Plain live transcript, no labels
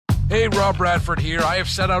Hey, Rob Bradford here. I have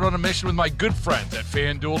set out on a mission with my good friends at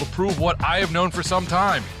FanDuel to prove what I have known for some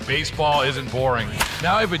time. Baseball isn't boring.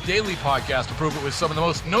 Now I have a daily podcast to prove it with some of the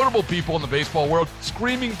most notable people in the baseball world,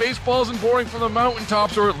 screaming baseball isn't boring from the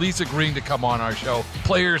mountaintops, or at least agreeing to come on our show.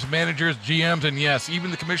 Players, managers, GMs, and yes, even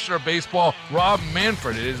the commissioner of baseball, Rob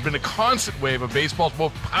Manfred. It has been a constant wave of baseball's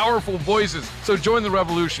most powerful voices. So join the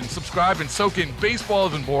revolution. Subscribe and soak in Baseball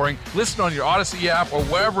Isn't Boring. Listen on your Odyssey app or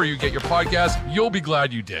wherever you get your podcasts. You'll be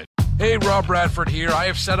glad you did. Hey, Rob Bradford here. I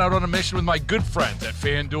have set out on a mission with my good friends at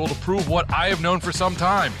FanDuel to prove what I have known for some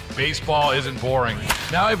time. Baseball isn't boring.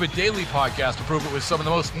 Now I have a daily podcast to prove it with some of the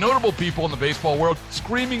most notable people in the baseball world,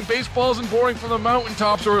 screaming baseball isn't boring from the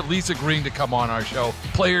mountaintops, or at least agreeing to come on our show.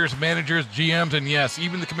 Players, managers, GMs, and yes,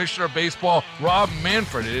 even the commissioner of baseball, Rob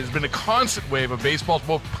Manfred. It has been a constant wave of baseball's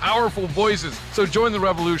most powerful voices. So join the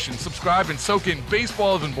revolution. Subscribe and soak in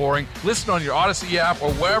Baseball Isn't Boring. Listen on your Odyssey app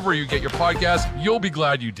or wherever you get your podcasts. You'll be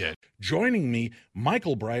glad you did. Joining me,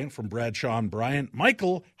 Michael Bryant from Bradshaw and Bryant.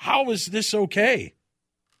 Michael, how is this okay?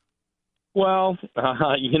 Well,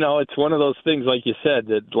 it's one of those things, like you said,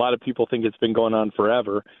 that a lot of people think it's been going on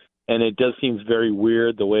forever, and it does seem very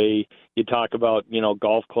weird the way you talk about,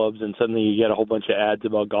 golf clubs, and suddenly you get a whole bunch of ads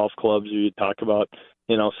about golf clubs, or you talk about,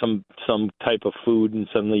 some type of food, and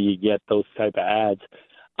suddenly you get those type of ads.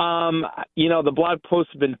 The blog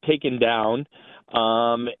posts have been taken down.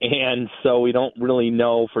 And so we don't really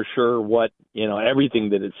know for sure what, everything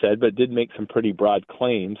that it said, but it did make some pretty broad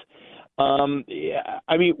claims. We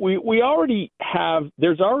already have,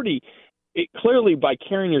 clearly by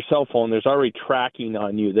carrying your cell phone, there's already tracking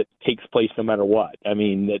on you that takes place no matter what.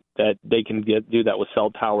 That they can do that with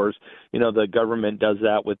cell towers. The government does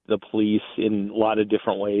that with the police in a lot of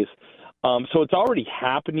different ways. So it's already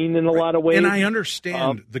happening in a lot of ways. And I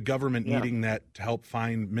understand the government needing that to help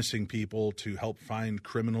find missing people, to help find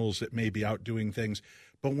criminals that may be out doing things.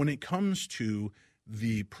 But when it comes to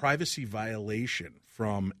the privacy violation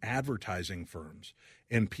from advertising firms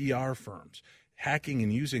and PR firms, hacking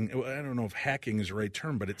and using – I don't know if hacking is the right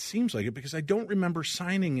term, but it seems like it, because I don't remember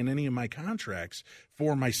signing in any of my contracts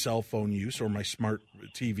for my cell phone use or my smart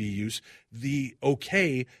TV use the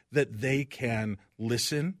okay that they can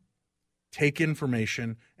listen – take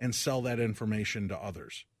information and sell that information to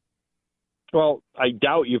others. Well, I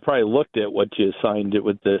doubt you probably looked at what you signed it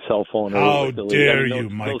with the cell phone. How dare you,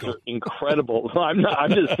 Michael? Those are incredible. I'm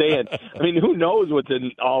just saying. Who knows what's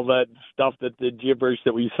in all that stuff, that the gibberish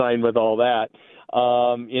that we signed with all that?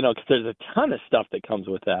 Because there's a ton of stuff that comes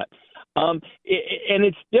with that. And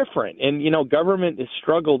it's different. And, government has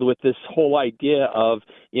struggled with this whole idea of,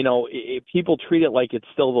 people treat it like it's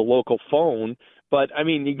still the local phone. But,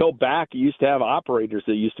 you go back, you used to have operators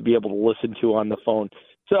that used to be able to listen to on the phone.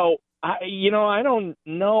 So, I don't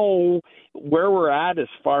know where we're at as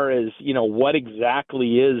far as, what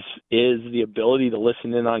exactly is the ability to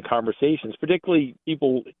listen in on conversations, particularly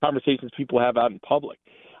conversations people have out in public.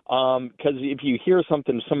 Because if you hear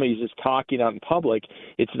somebody's just talking out in public,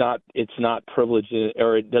 it's not privileged,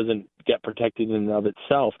 or it doesn't get protected in and of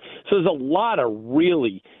itself. So there's a lot of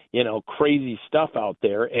really, crazy stuff out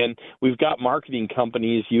there, and we've got marketing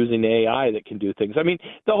companies using AI that can do things.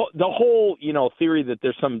 The whole, theory that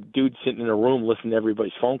there's some dude sitting in a room listening to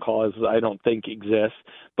everybody's phone calls, I don't think exists.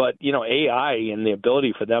 But, AI and the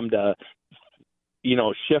ability for them to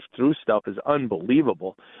shift through stuff is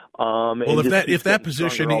unbelievable. Well, if that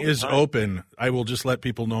position is open, I will just let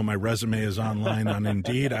people know my resume is online on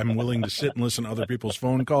Indeed. I'm willing to sit and listen to other people's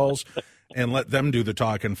phone calls and let them do the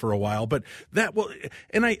talking for a while. But that will,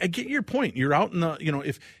 and I get your point. You're out in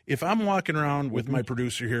the, if I'm walking around with my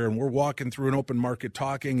producer here and we're walking through an open market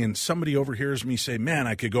talking, and somebody overhears me say, "Man,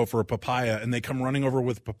 I could go for a papaya," and they come running over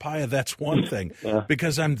with papaya, that's one thing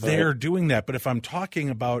because I'm there doing that. But if I'm talking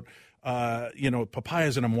about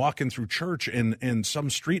papayas, and I'm walking through church and some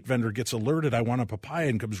street vendor gets alerted I want a papaya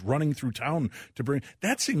and comes running through town to bring,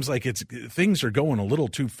 that seems like things are going a little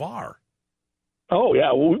too far. Oh,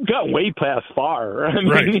 yeah. Well, we've gotten way past far.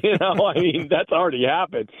 Right. That's already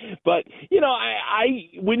happened. But,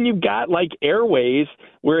 when you've got like airways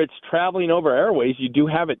where it's traveling over airways, you do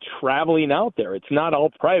have it traveling out there. It's not all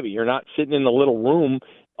private. You're not sitting in a little room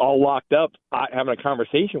all locked up having a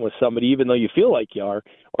conversation with somebody, even though you feel like you are,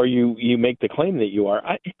 or you make the claim that you are.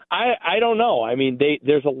 I don't know.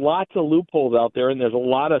 There's a lots of loopholes out there, and there's a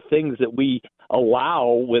lot of things that we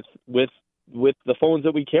allow with the phones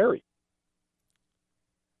that we carry.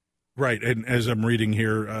 Right, and as I'm reading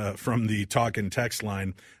here from the talk and text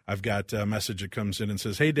line, I've got a message that comes in and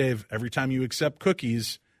says, "Hey, Dave, every time you accept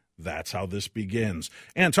cookies, that's how this begins."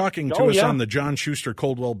 And talking to us on the John Schuster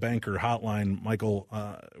Coldwell Banker hotline, Michael,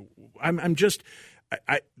 I'm just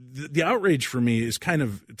the outrage for me is kind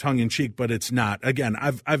of tongue in cheek, but it's not. Again,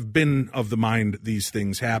 I've been of the mind these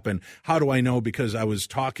things happen. How do I know? Because I was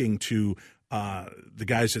talking to the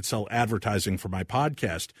guys that sell advertising for my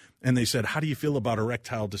podcast, and they said, "How do you feel about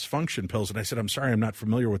erectile dysfunction pills?" And I said, "I'm sorry, I'm not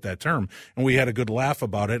familiar with that term." And we had a good laugh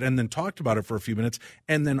about it, and then talked about it for a few minutes,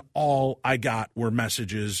 and then all I got were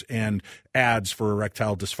messages and ads for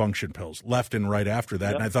erectile dysfunction pills left and right after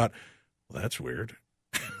that. Yep. And I thought, well, that's weird.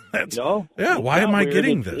 Why am I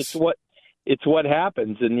getting this? It's what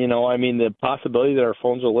happens. And, the possibility that our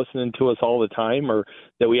phones are listening to us all the time, or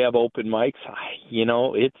that we have open mics,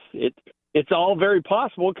 it's all very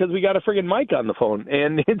possible because we got a friggin' mic on the phone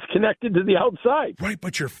and it's connected to the outside. Right,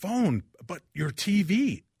 but your phone, but your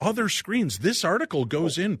TV, other screens. This article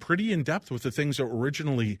goes in pretty in depth with the things that were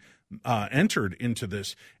originally entered into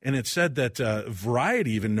this. And it said that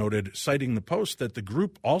Variety even noted, citing the Post, that the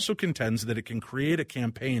group also contends that it can create a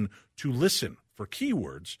campaign to listen for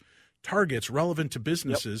keywords, targets relevant to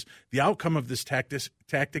businesses. Yep. The outcome of this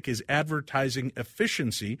tactic is advertising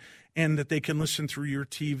efficiency, and that they can listen through your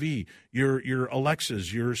TV, your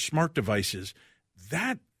Alexas, your smart devices.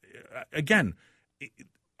 That, again,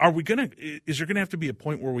 is there going to have to be a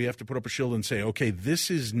point where we have to put up a shield and say, okay, this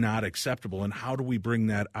is not acceptable, and how do we bring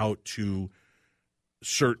that out to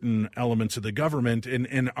certain elements of the government?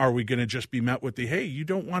 And are we going to just be met with hey, you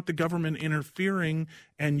don't want the government interfering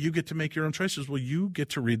and you get to make your own choices? Well, you get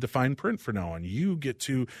to read the fine print from now on. You get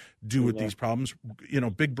to do with these problems.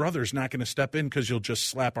 Big Brother's not going to step in because you'll just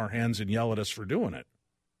slap our hands and yell at us for doing it.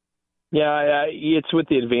 Yeah, it's with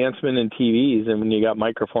the advancement in TVs, and when you got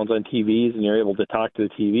microphones on TVs and you're able to talk to the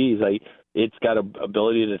TVs, it's got an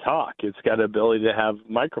ability to talk. It's got an ability to have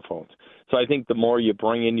microphones. So I think the more you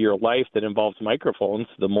bring into your life that involves microphones,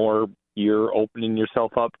 the more you're opening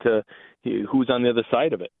yourself up to who's on the other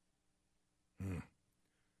side of it.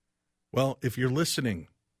 Well, if you're listening,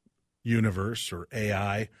 universe or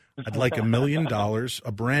AI, I'd like $1 million,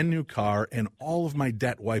 a brand new car, and all of my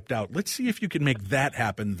debt wiped out. Let's see if you can make that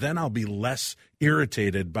happen. Then I'll be less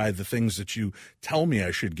irritated by the things that you tell me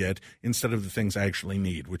I should get instead of the things I actually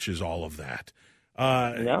need, which is all of that.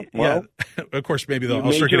 Of course, maybe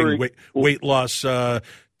I'll start getting weight loss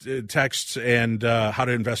texts and how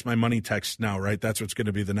to invest my money texts now, right? That's what's going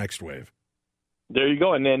to be the next wave. There you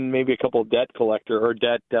go, and then maybe a couple of debt collector or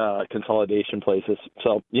debt consolidation places.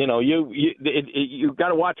 So you got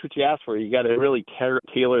to watch what you ask for. You got to really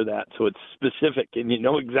tailor that so it's specific and you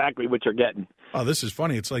know exactly what you're getting. Oh, this is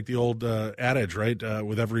funny. It's like the old adage, right?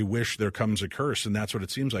 With every wish there comes a curse, and that's what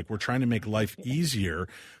it seems like. We're trying to make life easier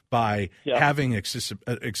by having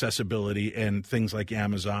accessibility and things like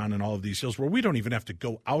Amazon and all of these deals where we don't even have to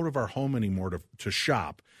go out of our home anymore to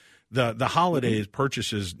shop. The holidays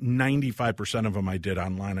purchases, 95% of them I did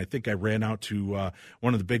online. I think I ran out to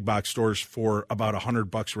one of the big box stores for about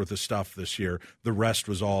 $100 worth of stuff this year. The rest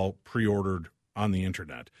was all pre-ordered on the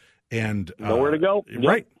internet. And nowhere to go.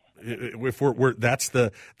 Right. If we're that's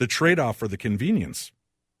the trade-off for the convenience.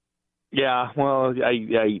 Yeah, well,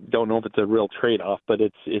 I don't know if it's a real trade-off, but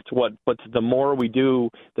it's what the more we do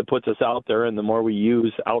that puts us out there, and the more we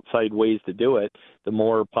use outside ways to do it, the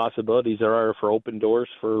more possibilities there are for open doors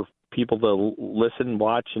for people to listen,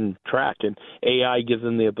 watch, and track. And AI gives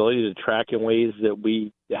them the ability to track in ways that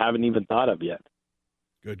we haven't even thought of yet.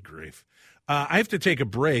 Good grief. I have to take a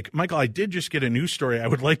break. Michael, I did just get a news story. I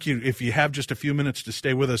would like you, if you have just a few minutes to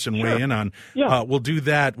stay with us and weigh in on. Yeah. We'll do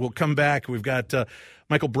that. We'll come back. We've got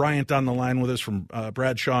Michael Bryant on the line with us from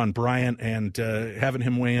Bradshaw and Bryant, and having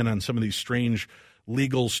him weigh in on some of these strange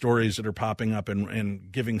legal stories that are popping up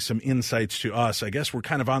and giving some insights to us. I guess we're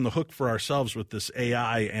kind of on the hook for ourselves with this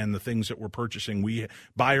AI and the things that we're purchasing.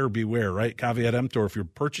 Buyer beware, right? Caveat emptor. If you're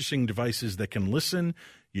purchasing devices that can listen,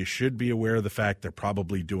 you should be aware of the fact they're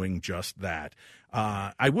probably doing just that.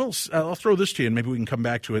 I'll throw this to you, and maybe we can come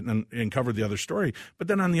back to it and cover the other story. But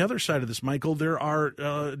then on the other side of this, Michael, there are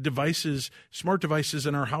smart devices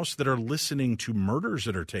in our house that are listening to murders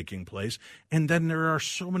that are taking place. And then there are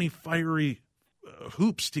so many fiery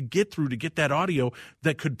hoops to get through to get that audio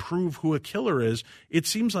that could prove who a killer is. It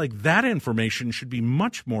seems like that information should be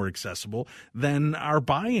much more accessible than our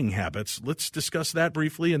buying habits. Let's discuss that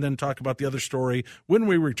briefly and then talk about the other story when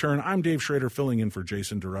we return. I'm Dave Schrader, filling in for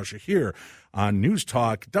Jason DeRusha here on News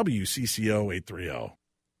Talk WCCO 830.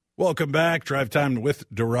 Welcome back. Drive Time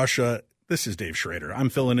with DeRusha. This is Dave Schrader. I'm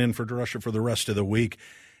filling in for DeRusha for the rest of the week.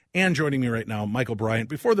 And joining me right now, Michael Bryant.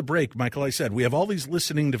 Before the break, Michael, I said we have all these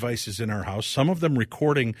listening devices in our house, some of them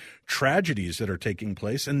recording tragedies that are taking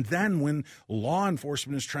place. And then when law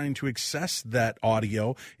enforcement is trying to access that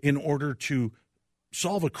audio in order to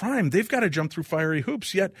solve a crime, they've got to jump through fiery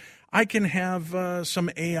hoops. Yet I can have some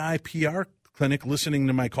AI PR clinic listening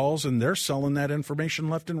to my calls, and they're selling that information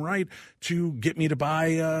left and right to get me to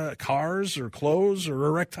buy cars or clothes or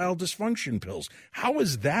erectile dysfunction pills. How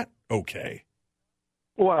is that okay?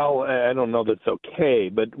 Well, I don't know that's okay,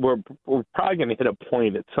 but we're probably going to hit a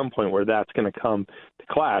point at some point where that's going to come to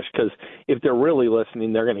clash, because if they're really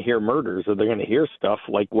listening, they're going to hear murders, or they're going to hear stuff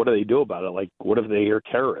like, what do they do about it? Like, what if they hear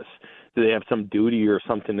terrorists? Do they have some duty or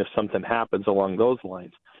something if something happens along those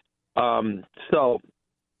lines?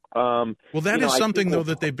 Well, that is something, though,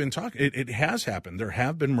 that they've been talking. It has happened. There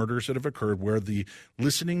have been murders that have occurred where the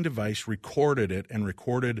listening device recorded it and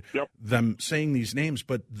recorded them saying these names.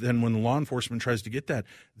 But then when law enforcement tries to get that,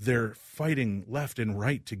 they're fighting left and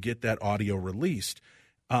right to get that audio released.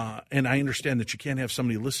 And I understand that you can't have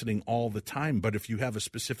somebody listening all the time. But if you have a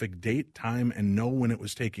specific date, time, and know when it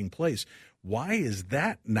was taking place, why is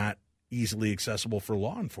that not easily accessible for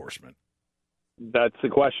law enforcement? That's the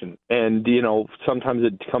question. And, sometimes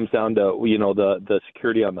it comes down to, the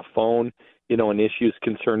security on the phone, and issues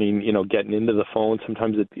concerning, getting into the phone.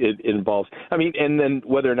 Sometimes it involves, and then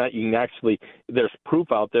whether or not you can actually, there's proof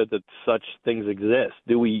out there that such things exist.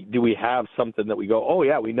 Do we have something that we go, oh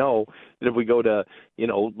yeah, we know that if we go to,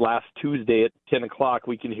 last Tuesday at 10 o'clock,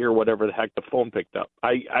 we can hear whatever the heck the phone picked up.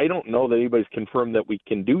 I don't know that anybody's confirmed that we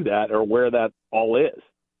can do that or where that all is.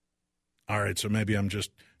 All right. So maybe I'm just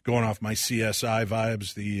going off my CSI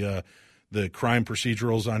vibes, the crime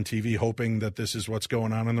procedurals on TV, hoping that this is what's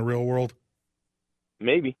going on in the real world?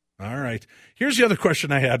 Maybe. All right. Here's the other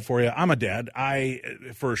question I had for you. I'm a dad. I,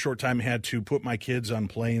 for a short time, had to put my kids on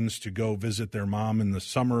planes to go visit their mom in the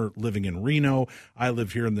summer living in Reno. I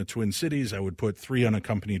live here in the Twin Cities. I would put 3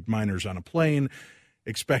 unaccompanied minors on a plane,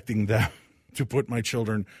 expecting them to put my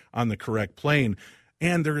children on the correct plane.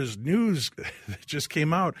 And there is news that just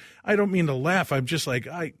came out. I don't mean to laugh. I'm just like,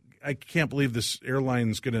 I can't believe this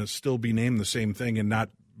airline's going to still be named the same thing and not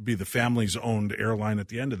be the family's owned airline at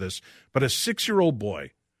the end of this. But a 6-year-old boy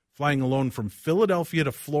flying alone from Philadelphia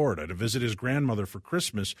to Florida to visit his grandmother for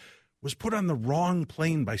Christmas was put on the wrong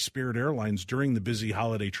plane by Spirit Airlines during the busy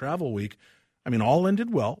holiday travel week. All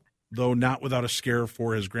ended well, though not without a scare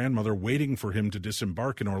for his grandmother waiting for him to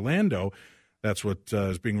disembark in Orlando. That's what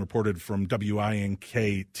is being reported from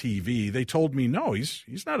WINK-TV. They told me, no,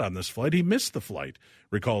 he's not on this flight. He missed the flight,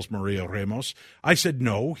 recalls Maria Ramos. I said,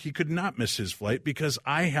 no, he could not miss his flight because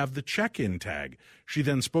I have the check-in tag. She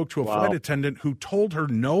then spoke to a flight attendant who told her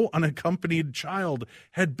no unaccompanied child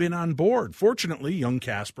had been on board. Fortunately, young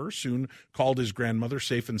Casper soon called his grandmother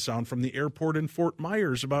safe and sound from the airport in Fort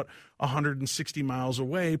Myers, about 160 miles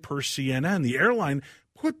away, per CNN. The airline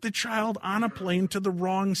put the child on a plane to the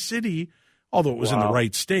wrong city. Although it was in the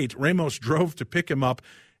right state. Ramos drove to pick him up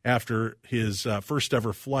after his first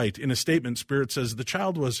ever flight. In a statement, Spirit says the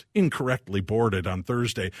child was incorrectly boarded on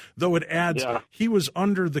Thursday, though it adds he was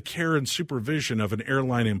under the care and supervision of an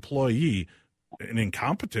airline employee, an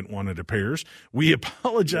incompetent one, it appears. We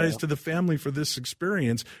apologize to the family for this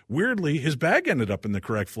experience. Weirdly, his bag ended up in the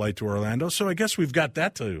correct flight to Orlando, so I guess we've got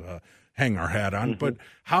that to hang our hat on. But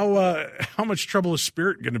how much trouble is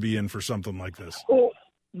Spirit going to be in for something like this? Well,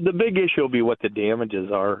 the big issue will be what the damages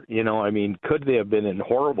are. Could they have been in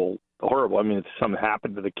horrible? If something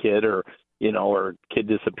happened to the kid, or or kid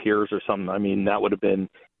disappears or something. That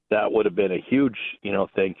would have been a huge,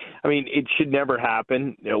 thing. It should never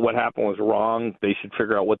happen. What happened was wrong. They should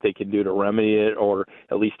figure out what they can do to remedy it, or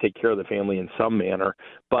at least take care of the family in some manner.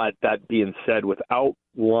 But that being said, without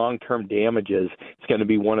long-term damages, it's going to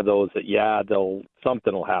be one of those that,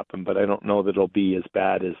 something will happen, but I don't know that it'll be as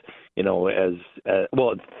bad as,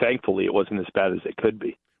 thankfully it wasn't as bad as it could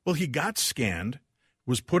be. Well, he got scanned,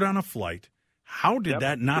 was put on a flight. How did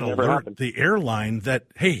that not alert the airline that,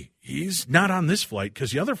 hey, he's not on this flight?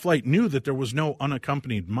 Because the other flight knew that there was no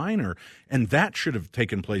unaccompanied minor, and that should have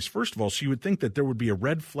taken place first of all. So you would think that there would be a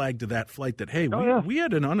red flag to that flight that, hey, we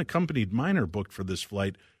had an unaccompanied minor booked for this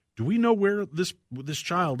flight. Do we know where this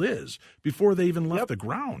child is before they even left the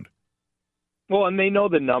ground? Well, and they know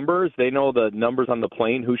the numbers. They know the numbers on the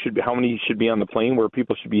plane, how many should be on the plane, where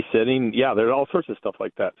people should be sitting. Yeah, there's all sorts of stuff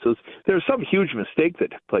like that. So there's some huge mistake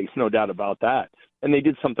that took place, no doubt about that. And they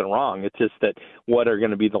did something wrong. It's just that what are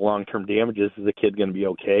going to be the long-term damages? Is the kid going to be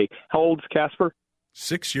okay? How old is Casper?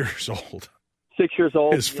 6 years old. 6 years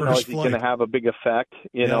old. His first is he going to have a big effect?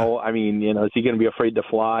 Is he going to be afraid to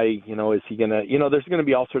fly? Is he going to, there's going to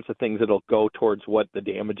be all sorts of things that'll go towards what the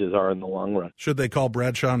damages are in the long run. Should they call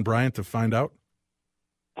Bradshaw and Bryant to find out?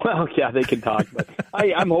 Well, yeah, they can talk, but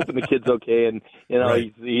I'm hoping the kid's okay, and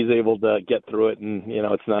he's able to get through it, and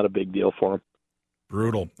it's not a big deal for him.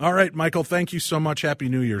 Brutal. All right, Michael, thank you so much. Happy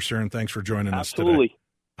New Year, sir, and thanks for joining us today. Absolutely.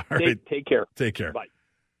 All right, take care. Take care. Bye.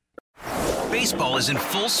 Baseball is in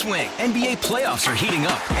full swing. NBA playoffs are heating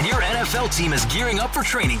up, and your NFL team is gearing up for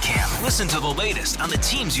training camp. Listen to the latest on the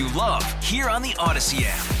teams you love here on the Odyssey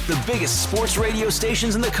app. The biggest sports radio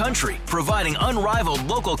stations in the country, providing unrivaled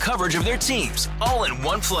local coverage of their teams, all in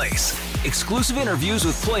one place. Exclusive interviews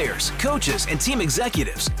with players, coaches, and team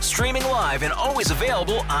executives, streaming live and always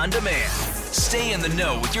available on demand. Stay in the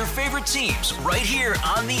know with your favorite teams right here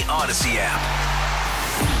on the Odyssey app.